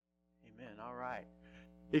All right.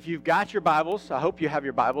 If you've got your Bibles, I hope you have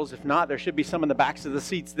your Bibles. If not, there should be some in the backs of the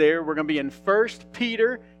seats there. We're going to be in 1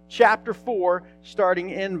 Peter chapter 4, starting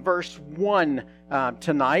in verse 1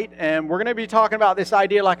 tonight. And we're going to be talking about this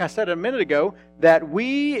idea, like I said a minute ago, that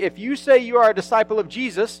if you say you are a disciple of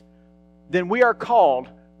Jesus, then we are called.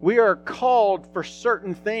 We are called for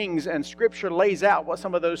certain things, and Scripture lays out what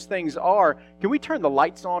some of those things are. Can we turn the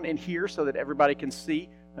lights on in here so that everybody can see?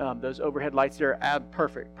 Those overhead lights there,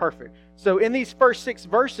 perfect. So in these first 6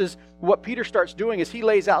 verses, what Peter starts doing is he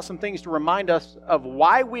lays out some things to remind us of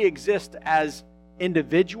why we exist as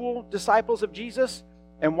individual disciples of Jesus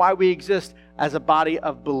and why we exist as a body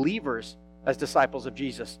of believers as disciples of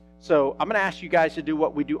Jesus. So I'm going to ask you guys to do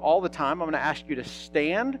what we do all the time. I'm going to ask you to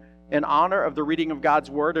stand in honor of the reading of God's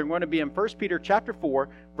Word. And we're going to be in 1 Peter chapter 4,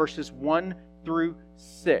 verses 1 through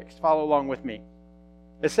 6. Follow along with me.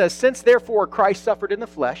 It says, "Since therefore Christ suffered in the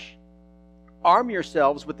flesh, arm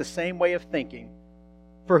yourselves with the same way of thinking.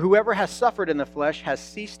 For whoever has suffered in the flesh has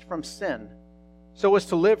ceased from sin, so as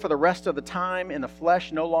to live for the rest of the time in the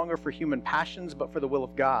flesh, no longer for human passions, but for the will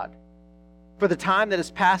of God. For the time that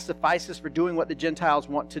is past suffices for doing what the Gentiles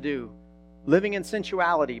want to do, living in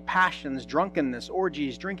sensuality, passions, drunkenness,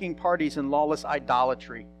 orgies, drinking parties, and lawless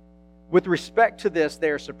idolatry. With respect to this, they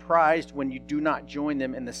are surprised when you do not join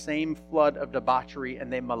them in the same flood of debauchery,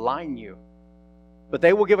 and they malign you. But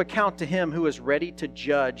they will give account to him who is ready to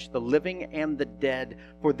judge the living and the dead.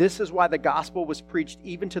 For this is why the gospel was preached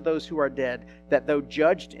even to those who are dead, that though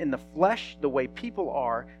judged in the flesh the way people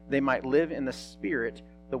are, they might live in the spirit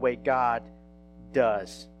the way God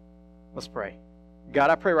does." Let's pray. God,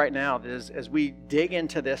 I pray right now that as we dig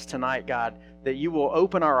into this tonight, God, that you will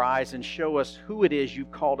open our eyes and show us who it is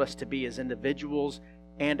you've called us to be as individuals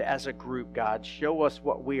and as a group, God. Show us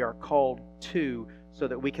what we are called to so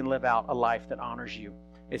that we can live out a life that honors you.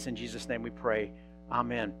 It's in Jesus' name we pray.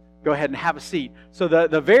 Amen. Go ahead and have a seat. So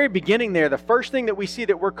the very beginning there, the first thing that we see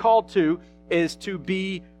that we're called to is to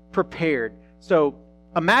be prepared. So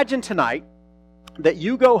imagine tonight that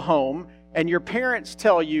you go home and your parents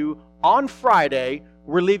tell you, on Friday,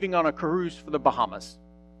 we're leaving on a cruise for the Bahamas.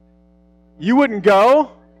 You wouldn't go?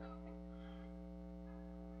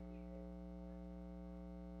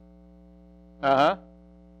 But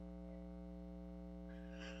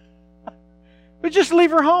just leave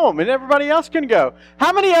her home and everybody else can go.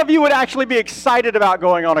 How many of you would actually be excited about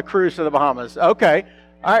going on a cruise to the Bahamas? Okay.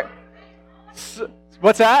 All right. So,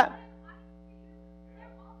 what's that?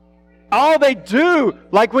 Oh, they do.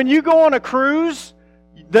 Like when you go on a cruise,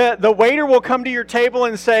 the waiter will come to your table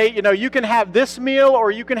and say, you can have this meal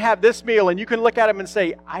or you can have this meal. And you can look at them and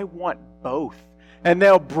say, I want both. And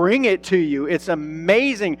they'll bring it to you. It's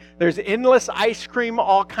amazing. There's endless ice cream,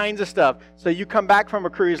 all kinds of stuff. So you come back from a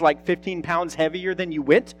cruise like 15 pounds heavier than you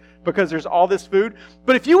went because there's all this food.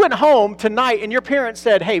 But if you went home tonight and your parents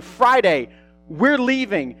said, hey, Friday, we're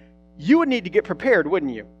leaving, you would need to get prepared,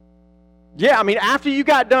 wouldn't you? Yeah, I mean, after you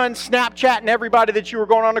got done Snapchatting everybody that you were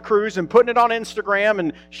going on a cruise and putting it on Instagram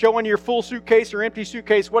and showing your full suitcase or empty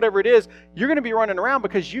suitcase, whatever it is, you're going to be running around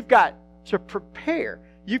because you've got to prepare.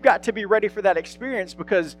 You've got to be ready for that experience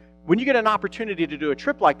because when you get an opportunity to do a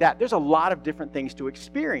trip like that, there's a lot of different things to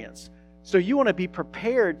experience. So you want to be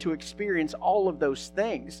prepared to experience all of those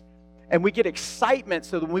things. And we get excitement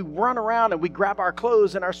so that we run around and we grab our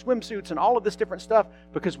clothes and our swimsuits and all of this different stuff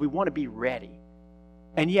because we want to be ready.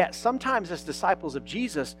 And yet, sometimes as disciples of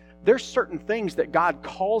Jesus, there's certain things that God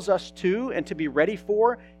calls us to and to be ready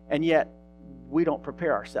for, and yet we don't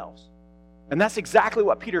prepare ourselves. And that's exactly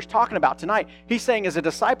what Peter's talking about tonight. He's saying as a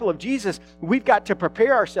disciple of Jesus, we've got to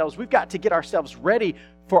prepare ourselves. We've got to get ourselves ready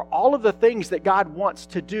for all of the things that God wants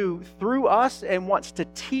to do through us and wants to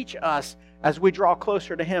teach us as we draw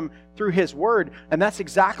closer to Him through His Word. And that's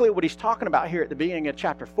exactly what he's talking about here at the beginning of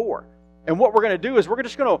chapter 4. And what we're going to do is we're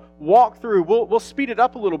just going to walk through. We'll speed it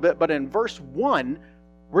up a little bit, but in verse 1,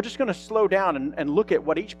 we're just going to slow down and look at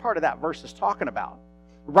what each part of that verse is talking about.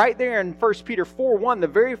 Right there in 1 Peter 4:1, the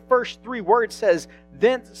very first 3 words says,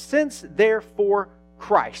 "Then, since therefore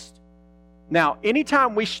Christ." Now,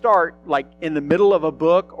 anytime we start like in the middle of a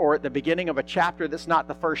book or at the beginning of a chapter that's not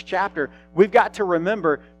the first chapter, we've got to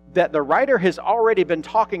remember that the writer has already been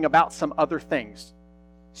talking about some other things.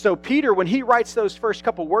 So Peter, when he writes those first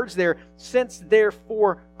couple words there, "since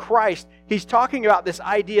therefore Christ," he's talking about this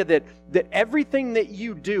idea that everything that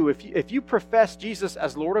you do, if you profess Jesus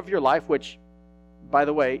as Lord of your life, which, by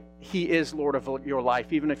the way, He is Lord of your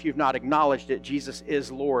life, even if you've not acknowledged it, Jesus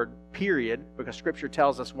is Lord, period, because Scripture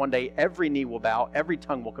tells us one day every knee will bow, every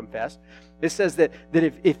tongue will confess. It says that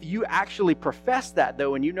if you actually profess that,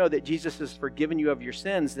 though, and you know that Jesus has forgiven you of your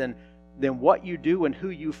sins, then what you do and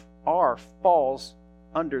who you are falls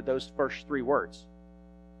under those first three words.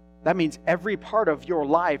 That means every part of your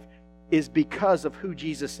life is because of who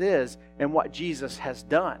Jesus is and what Jesus has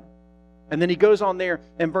done. And then he goes on there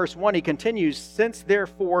in verse 1, he continues, since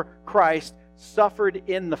therefore Christ suffered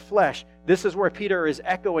in the flesh. This is where Peter is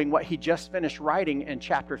echoing what he just finished writing in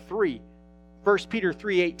chapter 3. 1 Peter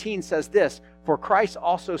 3:18 says this, for Christ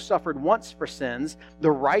also suffered once for sins,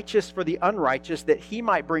 the righteous for the unrighteous, that he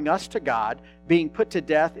might bring us to God, being put to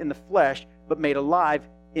death in the flesh, but made alive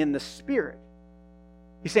in the Spirit.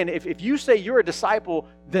 He's saying if you say you're a disciple,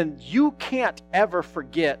 then you can't ever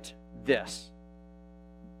forget this,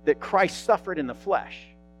 that Christ suffered in the flesh,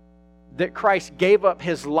 that Christ gave up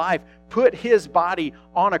his life, put his body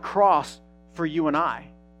on a cross for you and I,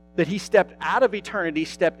 that he stepped out of eternity,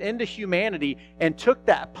 stepped into humanity, and took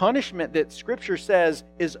that punishment that Scripture says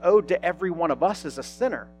is owed to every one of us as a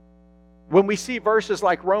sinner. When we see verses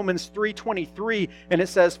like Romans 3:23, and it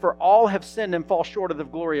says, for all have sinned and fall short of the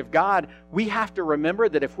glory of God, we have to remember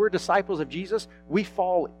that if we're disciples of Jesus, we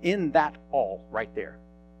fall in that all right there.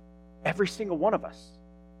 Every single one of us.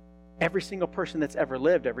 Every single person that's ever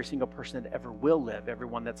lived, every single person that ever will live,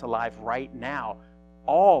 everyone that's alive right now,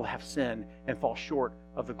 all have sinned and fall short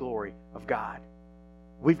of the glory of God.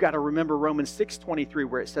 We've got to remember Romans 6:23,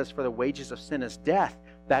 where it says, for the wages of sin is death.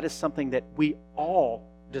 That is something that we all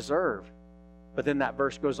deserve. But then that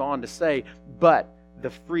verse goes on to say, but the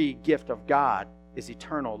free gift of God is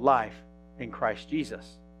eternal life in Christ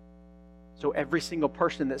Jesus. So every single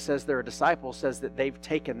person that says they're a disciple says that they've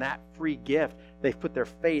taken that free gift. They've put their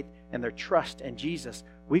faith and their trust in Jesus.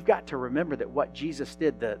 We've got to remember that what Jesus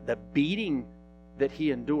did, the beating that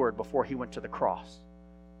he endured before he went to the cross,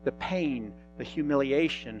 the pain, the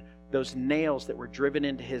humiliation, those nails that were driven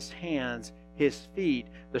into his hands, his feet,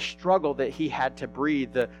 the struggle that he had to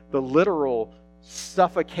breathe, the literal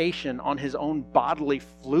suffocation on his own bodily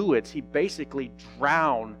fluids. He basically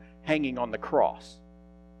drowned hanging on the cross.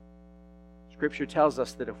 Scripture tells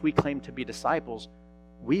us that if we claim to be disciples,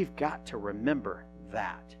 we've got to remember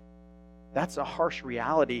that. That's a harsh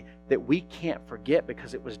reality that we can't forget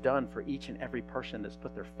because it was done for each and every person that's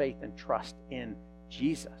put their faith and trust in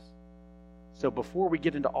Jesus. So before we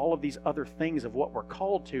get into all of these other things of what we're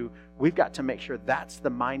called to, we've got to make sure that's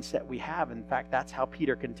the mindset we have. In fact, that's how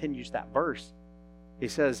Peter continues that verse. He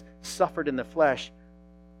says, suffered in the flesh.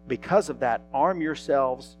 Because of that, arm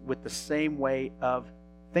yourselves with the same way of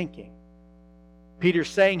thinking. Peter's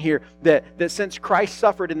saying here that since Christ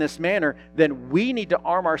suffered in this manner, then we need to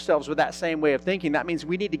arm ourselves with that same way of thinking. That means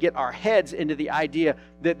we need to get our heads into the idea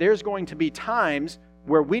that there's going to be times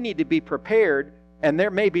where we need to be prepared, and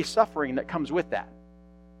there may be suffering that comes with that.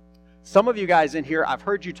 Some of you guys in here, I've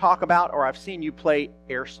heard you talk about, or I've seen you play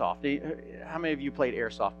airsoft. How many of you played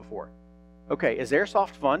airsoft before? Okay, is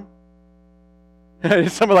airsoft fun?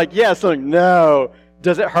 Some are like, yes. Some are like, no.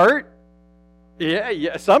 Does it hurt?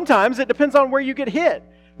 Yeah. Sometimes it depends on where you get hit.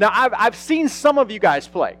 Now, I've seen some of you guys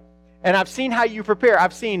play, and I've seen how you prepare.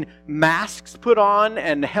 I've seen masks put on,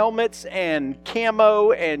 and helmets, and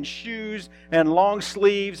camo, and shoes, and long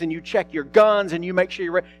sleeves, and you check your guns, and you make sure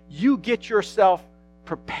you're ready. You get yourself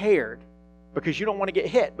prepared because you don't want to get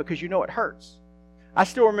hit, because you know it hurts. I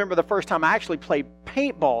still remember the first time I actually played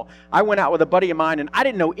paintball. I went out with a buddy of mine, and I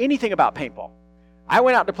didn't know anything about paintball. I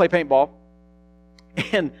went out to play paintball,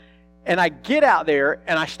 and I get out there,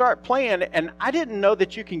 and I start playing, and I didn't know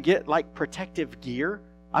that you can get, like, protective gear.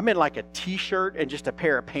 I'm in, like, a T-shirt and just a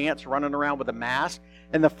pair of pants running around with a mask.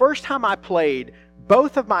 And the first time I played,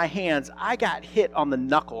 both of my hands, I got hit on the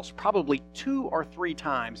knuckles probably 2 or 3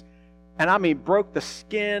 times. And, I mean, broke the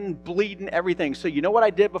skin, bleeding, everything. So you know what I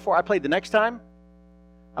did before I played the next time?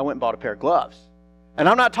 I went and bought a pair of gloves. And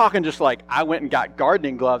I'm not talking just like I went and got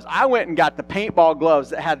gardening gloves. I went and got the paintball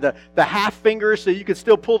gloves that had the half fingers so you could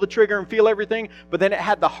still pull the trigger and feel everything. But then it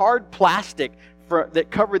had the hard plastic that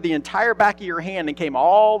covered the entire back of your hand and came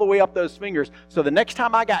all the way up those fingers. So the next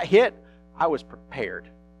time I got hit, I was prepared.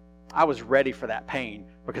 I was ready for that pain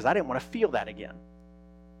because I didn't want to feel that again.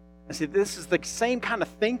 And see, this is the same kind of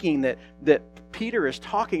thinking that Peter is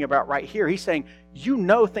talking about right here. He's saying, you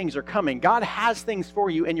know things are coming. God has things for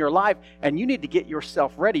you in your life, and you need to get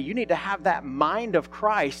yourself ready. You need to have that mind of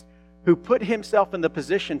Christ who put himself in the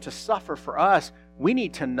position to suffer for us. We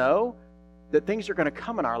need to know that things are going to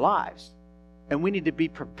come in our lives, and we need to be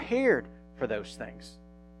prepared for those things.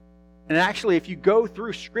 And actually, if you go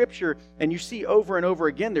through Scripture and you see over and over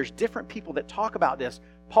again, there's different people that talk about this.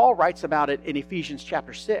 Paul writes about it in Ephesians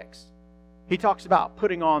chapter 6. He talks about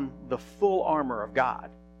putting on the full armor of God,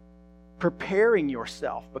 preparing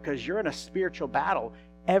yourself because you're in a spiritual battle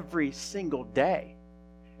every single day.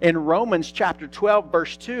 In Romans chapter 12,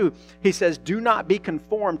 verse 2, he says, "Do not be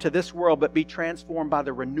conformed to this world, but be transformed by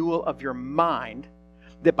the renewal of your mind,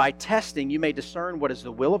 that by testing you may discern what is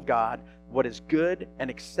the will of God, what is good and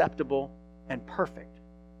acceptable and perfect."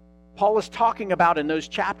 Paul is talking about in those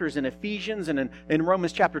chapters in Ephesians and in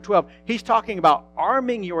Romans chapter 12, he's talking about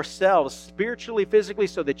arming yourselves spiritually, physically,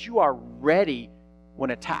 so that you are ready when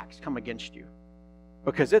attacks come against you.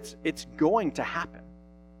 Because it's going to happen.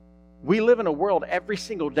 We live in a world every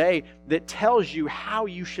single day that tells you how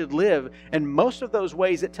you should live, and most of those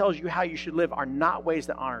ways it tells you how you should live are not ways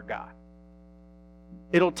that honor God.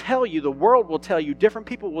 It'll tell you, the world will tell you, different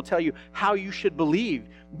people will tell you how you should believe.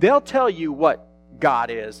 They'll tell you what God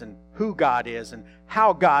is and who God is and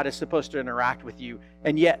how God is supposed to interact with you,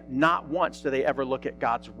 and yet not once do they ever look at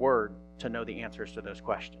God's Word to know the answers to those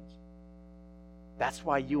questions. That's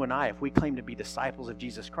why you and I, if we claim to be disciples of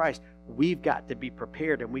Jesus Christ, we've got to be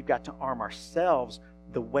prepared and we've got to arm ourselves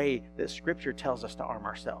the way that Scripture tells us to arm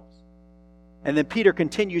ourselves. And then Peter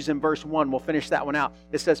continues in verse 1. We'll finish that one out.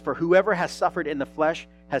 It says, "For whoever has suffered in the flesh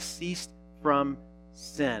has ceased from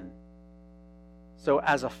sin." So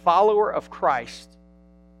as a follower of Christ,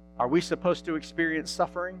 are we supposed to experience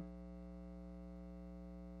suffering?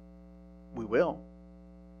 We will.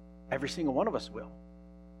 Every single one of us will.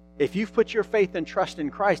 If you've put your faith and trust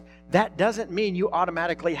in Christ, that doesn't mean you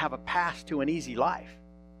automatically have a path to an easy life.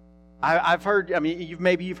 I've heard,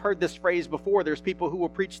 maybe you've heard this phrase before. There's people who will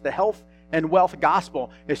preach the health and wealth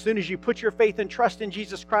gospel. As soon as you put your faith and trust in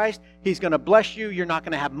Jesus Christ, He's going to bless you. You're not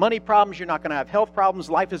going to have money problems. You're not going to have health problems.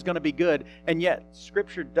 Life is going to be good. And yet,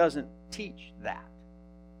 Scripture doesn't teach that.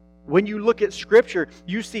 When you look at Scripture,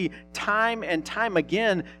 you see time and time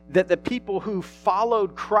again that the people who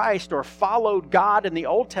followed Christ or followed God in the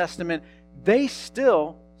Old Testament, they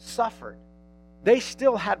still suffered. They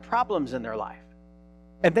still had problems in their life.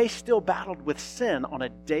 And they still battled with sin on a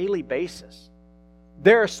daily basis.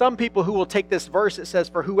 There are some people who will take this verse that says,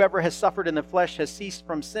 "For whoever has suffered in the flesh has ceased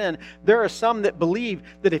from sin." There are some that believe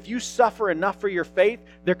that if you suffer enough for your faith,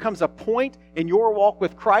 there comes a point in your walk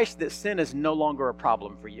with Christ that sin is no longer a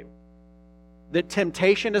problem for you. That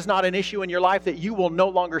temptation is not an issue in your life, that you will no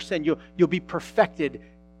longer sin. You'll be perfected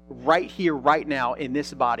right here, right now in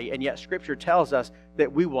this body. And yet Scripture tells us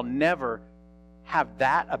that we will never have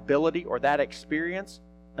that ability or that experience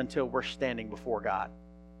until we're standing before God.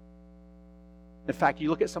 In fact, you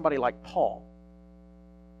look at somebody like Paul.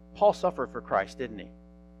 Paul suffered for Christ, didn't he?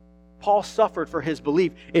 Paul suffered for his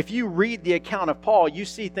belief. If you read the account of Paul, you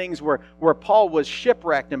see things where Paul was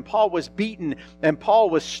shipwrecked, and Paul was beaten, and Paul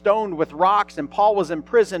was stoned with rocks, and Paul was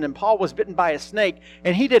imprisoned, and Paul was bitten by a snake.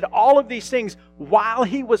 And he did all of these things while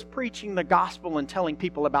he was preaching the gospel and telling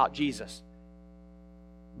people about Jesus.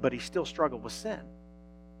 But he still struggled with sin.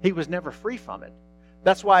 He was never free from it.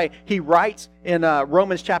 That's why he writes in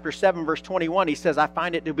Romans chapter 7, verse 21, he says, "I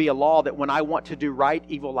find it to be a law that when I want to do right,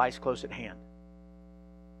 evil lies close at hand.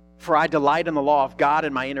 For I delight in the law of God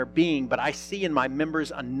in my inner being, but I see in my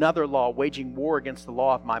members another law waging war against the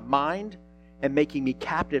law of my mind and making me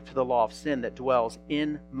captive to the law of sin that dwells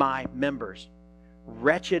in my members.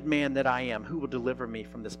 Wretched man that I am, who will deliver me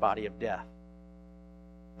from this body of death?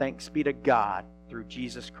 Thanks be to God through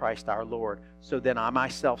Jesus Christ our Lord. So then I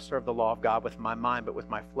myself serve the law of God with my mind, but with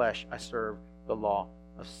my flesh I serve the law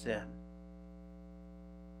of sin."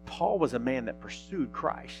 Paul was a man that pursued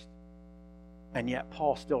Christ, and yet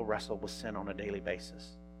Paul still wrestled with sin on a daily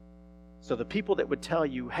basis. So the people that would tell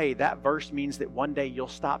you, hey, that verse means that one day you'll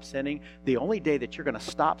stop sinning, the only day that you're going to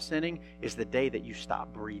stop sinning is the day that you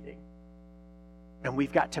stop breathing. And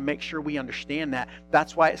we've got to make sure we understand that.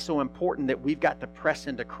 That's why it's so important that we've got to press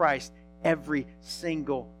into Christ every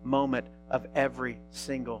single moment of every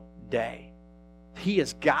single day. He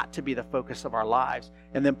has got to be the focus of our lives.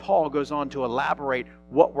 And then Paul goes on to elaborate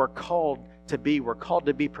what we're called to be. We're called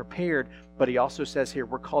to be prepared, but he also says here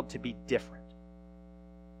we're called to be different.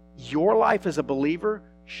 Your life as a believer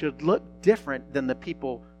should look different than the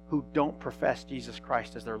people who don't profess Jesus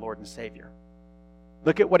Christ as their Lord and Savior.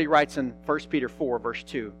 Look at what he writes in 1 Peter 4, verse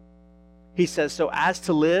 2. He says, "So as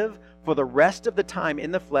to live for the rest of the time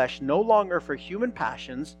in the flesh, no longer for human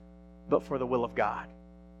passions, but for the will of God."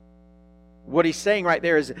 What he's saying right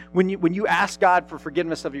there is when you ask God for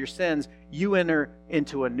forgiveness of your sins, you enter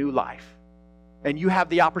into a new life. And you have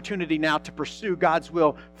the opportunity now to pursue God's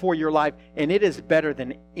will for your life. And it is better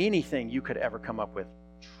than anything you could ever come up with.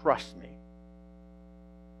 Trust me.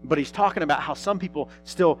 But he's talking about how some people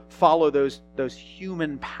still follow those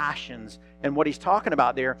human passions. And what he's talking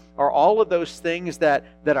about there are all of those things that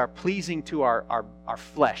are pleasing to our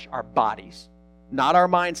flesh, our bodies. Not our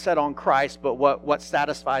mindset on Christ, but what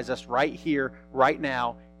satisfies us right here, right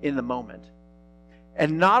now, in the moment.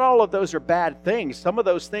 And not all of those are bad things. Some of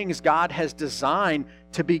those things God has designed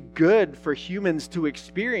to be good for humans to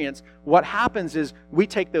experience. What happens is we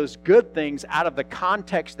take those good things out of the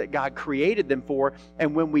context that God created them for.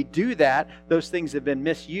 And when we do that, those things have been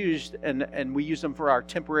misused and we use them for our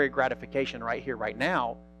temporary gratification right here, right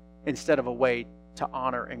now, instead of a way to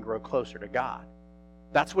honor and grow closer to God.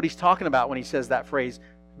 That's what he's talking about when he says that phrase,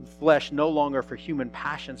 flesh no longer for human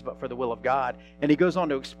passions, but for the will of God. And he goes on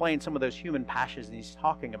to explain some of those human passions that he's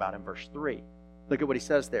talking about in verse 3. Look at what he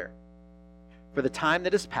says there. For the time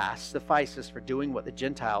that is past suffices for doing what the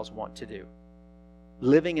Gentiles want to do.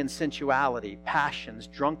 Living in sensuality, passions,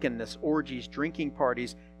 drunkenness, orgies, drinking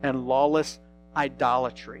parties, and lawless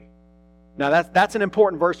idolatry. Now that's an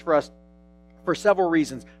important verse for us for several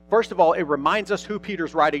reasons. First of all, it reminds us who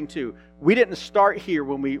Peter's writing to. We didn't start here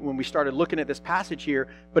when we started looking at this passage here,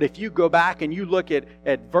 but if you go back and you look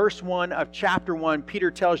at verse 1 of chapter 1,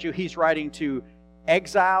 Peter tells you he's writing to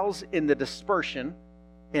exiles in the dispersion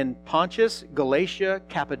in Pontus, Galatia,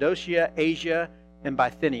 Cappadocia, Asia, and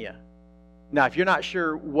Bithynia. Now, if you're not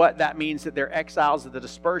sure what that means, that they're exiles of the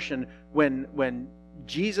dispersion, when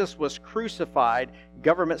Jesus was crucified,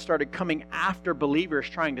 government started coming after believers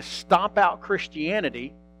trying to stomp out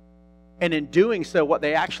Christianity. And in doing so, what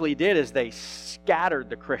they actually did is they scattered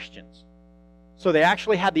the Christians. So they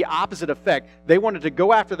actually had the opposite effect. They wanted to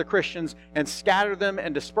go after the Christians and scatter them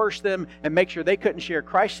and disperse them and make sure they couldn't share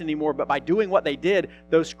Christ anymore. But by doing what they did,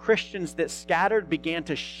 those Christians that scattered began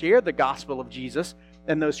to share the gospel of Jesus.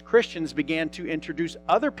 And those Christians began to introduce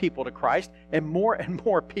other people to Christ, and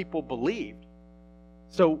more people believed.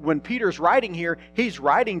 So when Peter's writing here, he's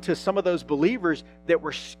writing to some of those believers that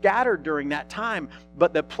were scattered during that time.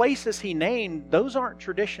 But the places he named, those aren't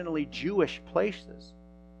traditionally Jewish places.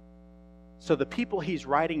 So the people he's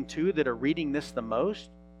writing to that are reading this the most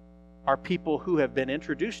are people who have been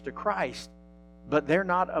introduced to Christ, but they're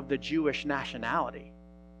not of the Jewish nationality.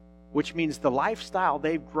 Which means the lifestyle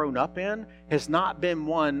they've grown up in has not been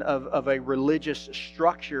one of a religious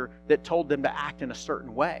structure that told them to act in a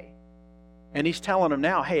certain way. And he's telling them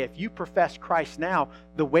now, hey, if you profess Christ now,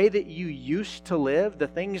 the way that you used to live, the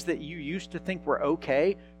things that you used to think were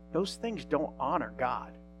okay, those things don't honor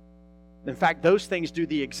God. In fact, those things do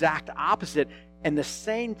the exact opposite. And the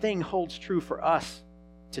same thing holds true for us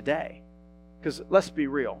today. Because let's be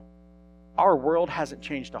real, our world hasn't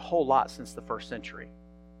changed a whole lot since the first century.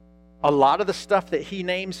 A lot of the stuff that he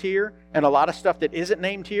names here and a lot of stuff that isn't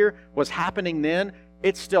named here was happening then.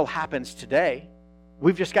 It still happens today.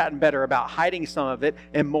 We've just gotten better about hiding some of it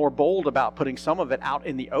and more bold about putting some of it out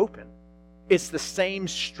in the open. It's the same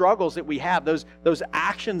struggles that we have. Those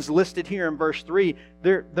actions listed here in verse 3,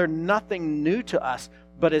 they're nothing new to us.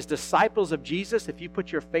 But as disciples of Jesus, if you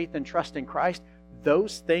put your faith and trust in Christ,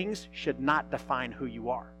 those things should not define who you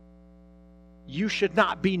are. You should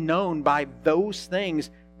not be known by those things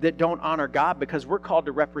that don't honor God, because we're called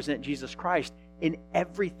to represent Jesus Christ in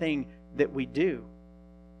everything that we do.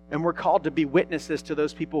 And we're called to be witnesses to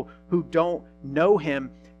those people who don't know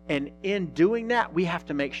Him. And in doing that, we have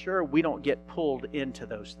to make sure we don't get pulled into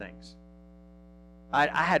those things. I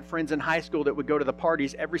had friends in high school that would go to the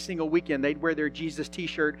parties every single weekend. They'd wear their Jesus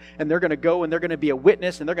t-shirt, and they're going to go and they're going to be a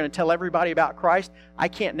witness, and they're going to tell everybody about Christ. I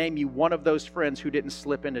can't name you one of those friends who didn't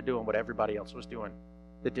slip into doing what everybody else was doing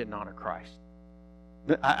that didn't honor Christ.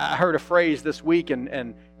 I heard a phrase this week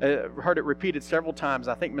and heard it repeated several times.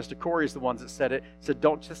 I think Mr. Corey is the one that said it. Said,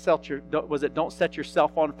 don't set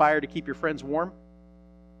yourself on fire to keep your friends warm?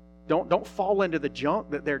 Don't fall into the junk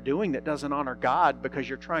that they're doing that doesn't honor God because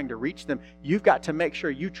you're trying to reach them. You've got to make sure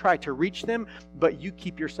you try to reach them, but you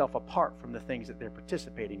keep yourself apart from the things that they're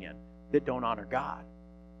participating in that don't honor God.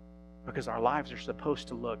 Because our lives are supposed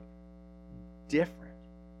to look different.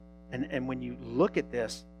 And when you look at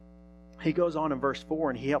this, he goes on in verse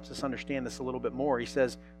 4 and he helps us understand this a little bit more. He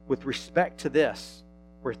says, with respect to this,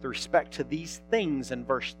 with respect to these things in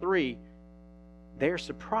verse 3, they're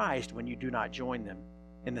surprised when you do not join them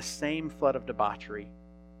in the same flood of debauchery,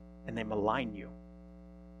 and they malign you.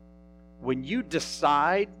 When you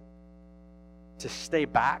decide to stay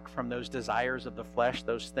back from those desires of the flesh,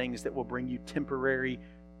 those things that will bring you temporary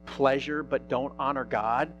pleasure but don't honor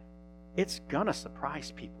God, it's going to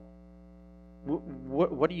surprise people.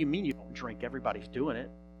 What do you mean you don't drink? Everybody's doing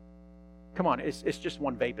it. Come on, it's just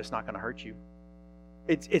one vape. It's not going to hurt you.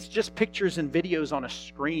 It's just pictures and videos on a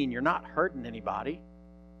screen. You're not hurting anybody.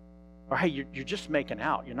 Or hey, you're just making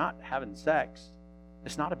out. You're not having sex.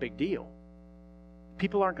 It's not a big deal.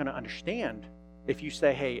 People aren't going to understand if you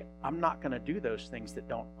say, hey, I'm not going to do those things that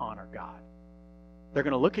don't honor God. They're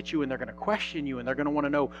going to look at you and they're going to question you and they're going to want to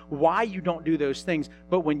know why you don't do those things.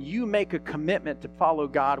 But when you make a commitment to follow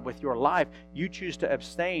God with your life, you choose to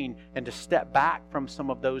abstain and to step back from some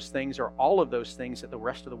of those things or all of those things that the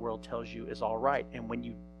rest of the world tells you is all right. And when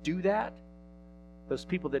you do that, those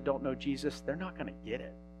people that don't know Jesus, they're not going to get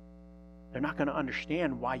it. They're not going to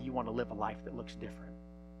understand why you want to live a life that looks different.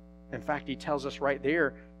 In fact, he tells us right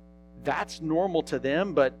there, that's normal to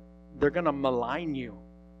them, but they're going to malign you.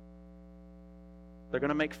 They're going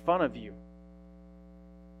to make fun of you.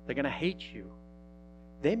 They're going to hate you.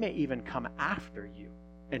 They may even come after you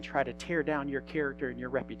and try to tear down your character and your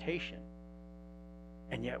reputation.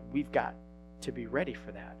 And yet we've got to be ready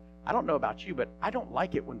for that. I don't know about you, but I don't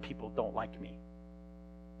like it when people don't like me.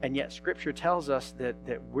 And yet Scripture tells us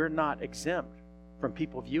that we're not exempt from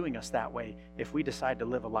people viewing us that way if we decide to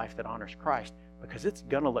live a life that honors Christ, because it's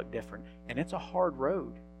going to look different, and it's a hard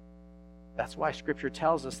road. That's why Scripture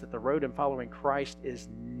tells us that the road in following Christ is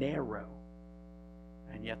narrow,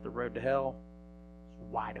 and yet the road to hell is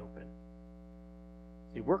wide open.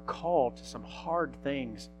 See, we're called to some hard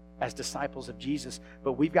things as disciples of Jesus,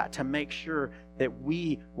 but we've got to make sure that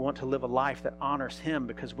we want to live a life that honors Him,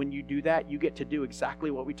 because when you do that, you get to do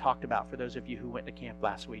exactly what we talked about for those of you who went to camp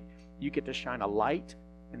last week. You get to shine a light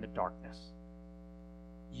in the darkness.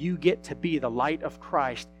 You get to be the light of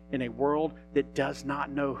Christ in a world that does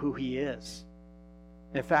not know who He is.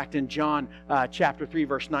 In fact, in John chapter 3,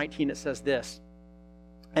 verse 19, it says this,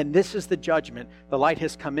 "And this is the judgment. The light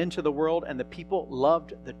has come into the world, and the people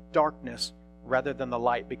loved the darkness rather than the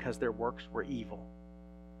light, because their works were evil.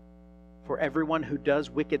 For everyone who does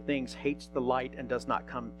wicked things hates the light and does not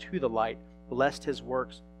come to the light, lest his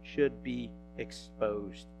works should be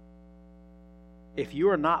exposed." If you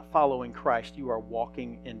are not following Christ, you are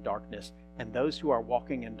walking in darkness. And those who are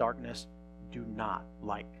walking in darkness do not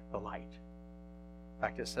like the light. In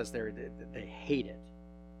fact, it says there that they hate it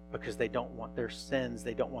because they don't want their sins,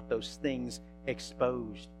 they don't want those things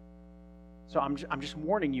exposed. So I'm just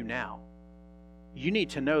warning you now. You need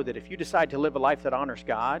to know that if you decide to live a life that honors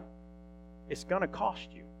God, it's going to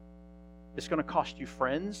cost you. It's going to cost you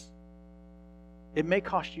friends. It may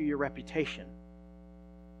cost you your reputation.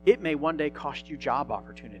 It may one day cost you job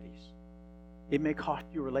opportunities. It may cost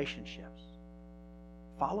you relationships.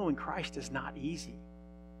 Following Christ is not easy.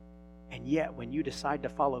 And yet, when you decide to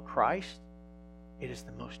follow Christ, it is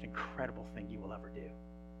the most incredible thing you will ever do.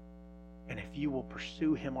 And if you will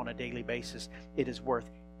pursue Him on a daily basis, it is worth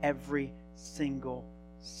every single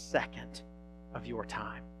second of your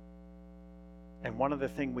time. And one other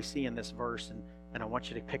thing we see in this verse, and I want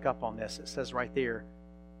you to pick up on this, it says right there,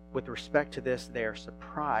 with respect to this, they are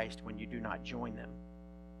surprised when you do not join them.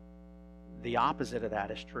 The opposite of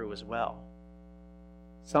that is true as well.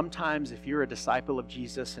 Sometimes if you're a disciple of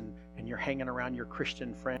Jesus and you're hanging around your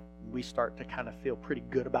Christian friend, we start to kind of feel pretty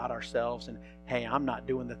good about ourselves and, hey, I'm not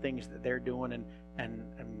doing the things that they're doing,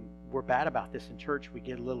 and we're bad about this in church. We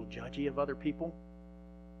get a little judgy of other people.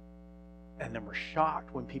 And then we're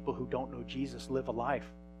shocked when people who don't know Jesus live a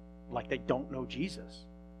life like they don't know Jesus.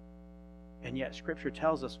 And yet Scripture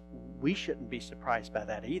tells us we shouldn't be surprised by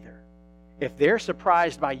that either. If they're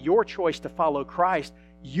surprised by your choice to follow Christ,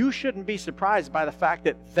 you shouldn't be surprised by the fact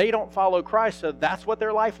that they don't follow Christ, so that's what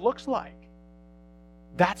their life looks like.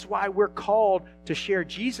 That's why we're called to share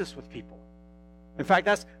Jesus with people. In fact,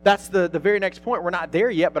 that's the very next point. We're not there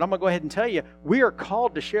yet, but I'm going to go ahead and tell you, we are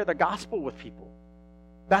called to share the gospel with people.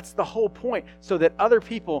 That's the whole point, so that other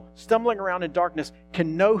people stumbling around in darkness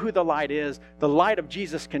can know who the light is. The light of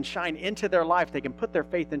Jesus can shine into their life. They can put their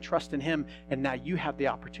faith and trust in Him, and now you have the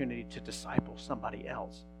opportunity to disciple somebody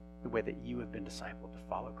else the way that you have been discipled to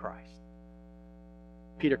follow Christ.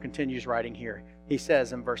 Peter continues writing here. He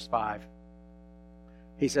says in verse 5,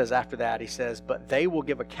 he says after that, he says, "But they will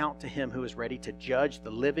give account to Him who is ready to judge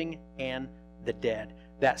the living and the dead."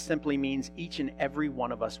 That simply means each and every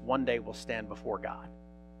one of us one day will stand before God.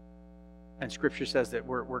 And Scripture says that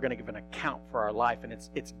we're going to give an account for our life, and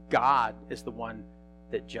it's God is the one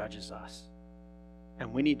that judges us.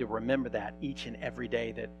 And we need to remember that each and every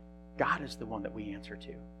day, that God is the one that we answer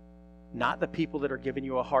to. Not the people that are giving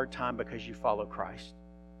you a hard time because you follow Christ.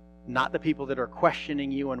 Not the people that are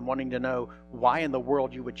questioning you and wanting to know why in the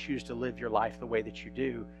world you would choose to live your life the way that you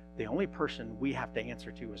do. The only person we have to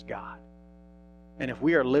answer to is God. And if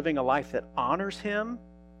we are living a life that honors Him,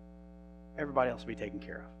 everybody else will be taken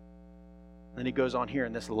care of. Then he goes on here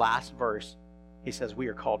in this last verse. He says we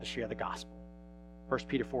are called to share the gospel. 1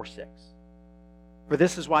 Peter 4:6. "For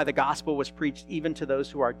this is why the gospel was preached even to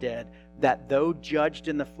those who are dead, that though judged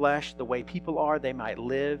in the flesh the way people are, they might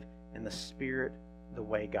live in the spirit the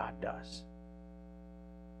way God does."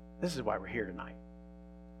 This is why we're here tonight.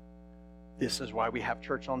 This is why we have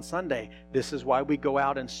church on Sunday. This is why we go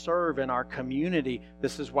out and serve in our community.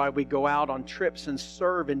 This is why we go out on trips and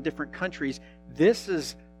serve in different countries. This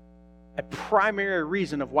is a primary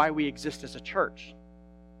reason of why we exist as a church.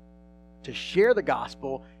 To share the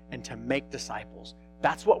gospel and to make disciples.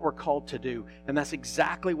 That's what we're called to do. And that's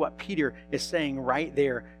exactly what Peter is saying right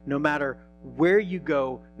there. No matter where you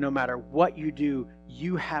go, no matter what you do,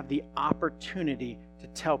 you have the opportunity to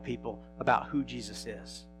tell people about who Jesus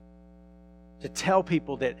is. To tell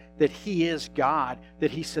people that He is God,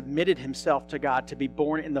 that He submitted Himself to God to be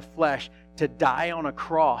born in the flesh, to die on a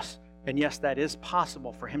cross. And yes, that is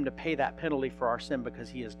possible for Him to pay that penalty for our sin because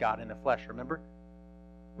He is God in the flesh, remember?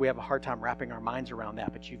 We have a hard time wrapping our minds around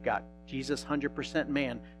that, but you've got Jesus, 100%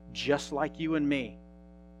 man, just like you and me.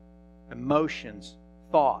 Emotions,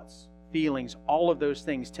 thoughts, feelings, all of those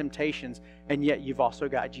things, temptations, and yet you've also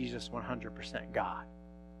got Jesus, 100% God.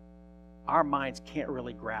 Our minds can't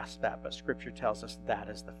really grasp that, but Scripture tells us that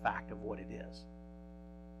is the fact of what it is.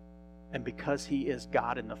 And because He is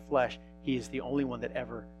God in the flesh, He is the only one that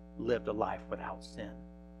ever lived a life without sin.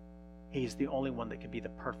 He's the only one that can be the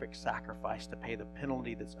perfect sacrifice to pay the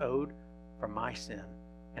penalty that's owed for my sin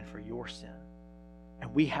and for your sin.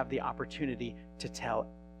 And we have the opportunity to tell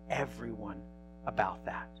everyone about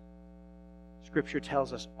that. Scripture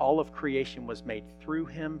tells us all of creation was made through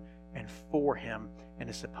Him and for Him and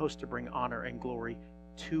is supposed to bring honor and glory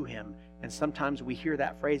to Him. And sometimes we hear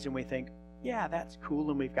that phrase and we think, yeah, that's cool,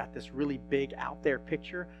 and we've got this really big out there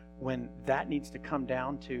picture, when that needs to come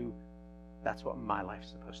down to, that's what my life's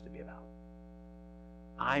supposed to be about.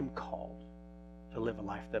 I'm called to live a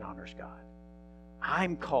life that honors God.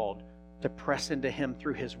 I'm called to press into Him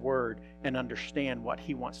through His Word and understand what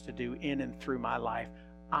He wants to do in and through my life.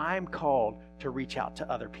 I'm called to reach out to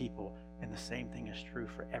other people. And the same thing is true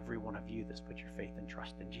for every one of you that's put your faith and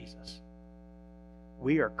trust in Jesus.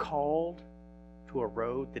 We are called to a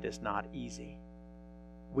road that is not easy.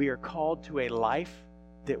 We are called to a life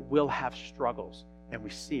that will have struggles, and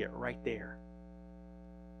we see it right there.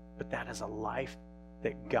 But that is a life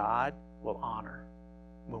that God will honor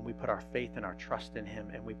when we put our faith and our trust in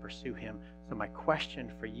Him and we pursue Him. So my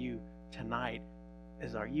question for you tonight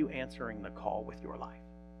is, are you answering the call with your life?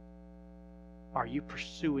 Are you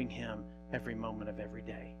pursuing Him every moment of every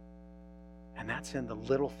day? And that's in the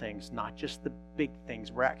little things, not just the big things.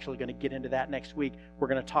 We're actually going to get into that next week. We're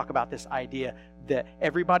going to talk about this idea that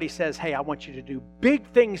everybody says, hey, I want you to do big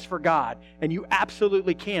things for God. And you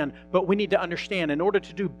absolutely can. But we need to understand, in order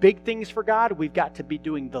to do big things for God, we've got to be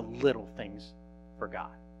doing the little things for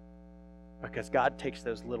God. Because God takes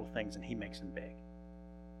those little things and He makes them big.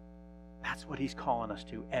 That's what He's calling us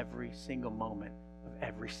to every single moment of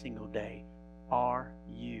every single day. Are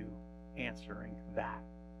you answering that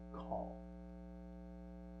call?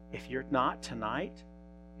 If you're not tonight,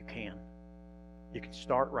 you can. You can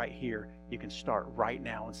start right here. You can start right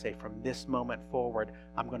now and say, from this moment forward,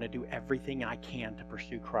 I'm going to do everything I can to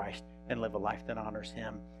pursue Christ and live a life that honors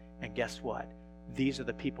Him. And guess what? These are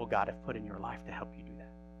the people God has put in your life to help you do that.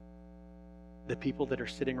 The people that are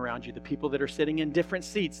sitting around you, the people that are sitting in different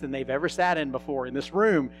seats than they've ever sat in before in this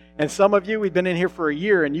room. And some of you, we've been in here for a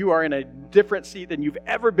year, and you are in a different seat than you've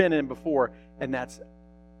ever been in before. And that's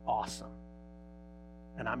awesome.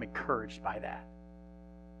 And I'm encouraged by that.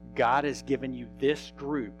 God has given you this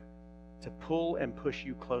group to pull and push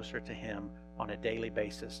you closer to Him on a daily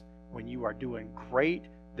basis. When you are doing great,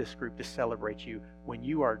 this group to celebrate you. When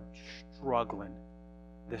you are struggling,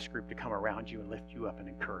 this group to come around you and lift you up and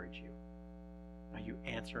encourage you. Are you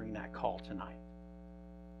answering that call tonight?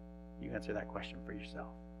 You answer that question for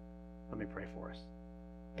yourself. Let me pray for us.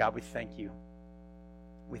 God, we thank You.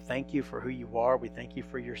 We thank You for who You are. We thank You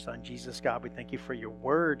for Your Son, Jesus, God. We thank You for Your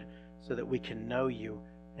Word so that we can know You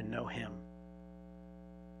and know Him.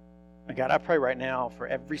 And God, I pray right now for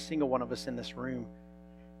every single one of us in this room.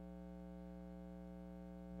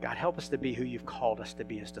 God, help us to be who You've called us to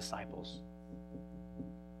be as disciples.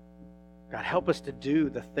 God, help us to do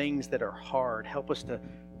the things that are hard. Help us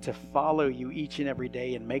to follow You each and every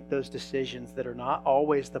day and make those decisions that are not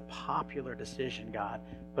always the popular decision, God,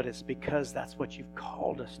 but it's because that's what You've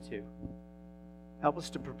called us to. Help us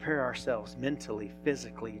to prepare ourselves mentally,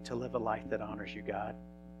 physically, to live a life that honors You, God.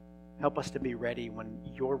 Help us to be ready when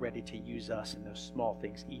You're ready to use us in those small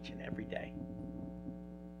things each and every day.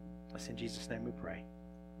 Let's in Jesus' name we pray.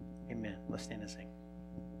 Amen. Let's stand and sing.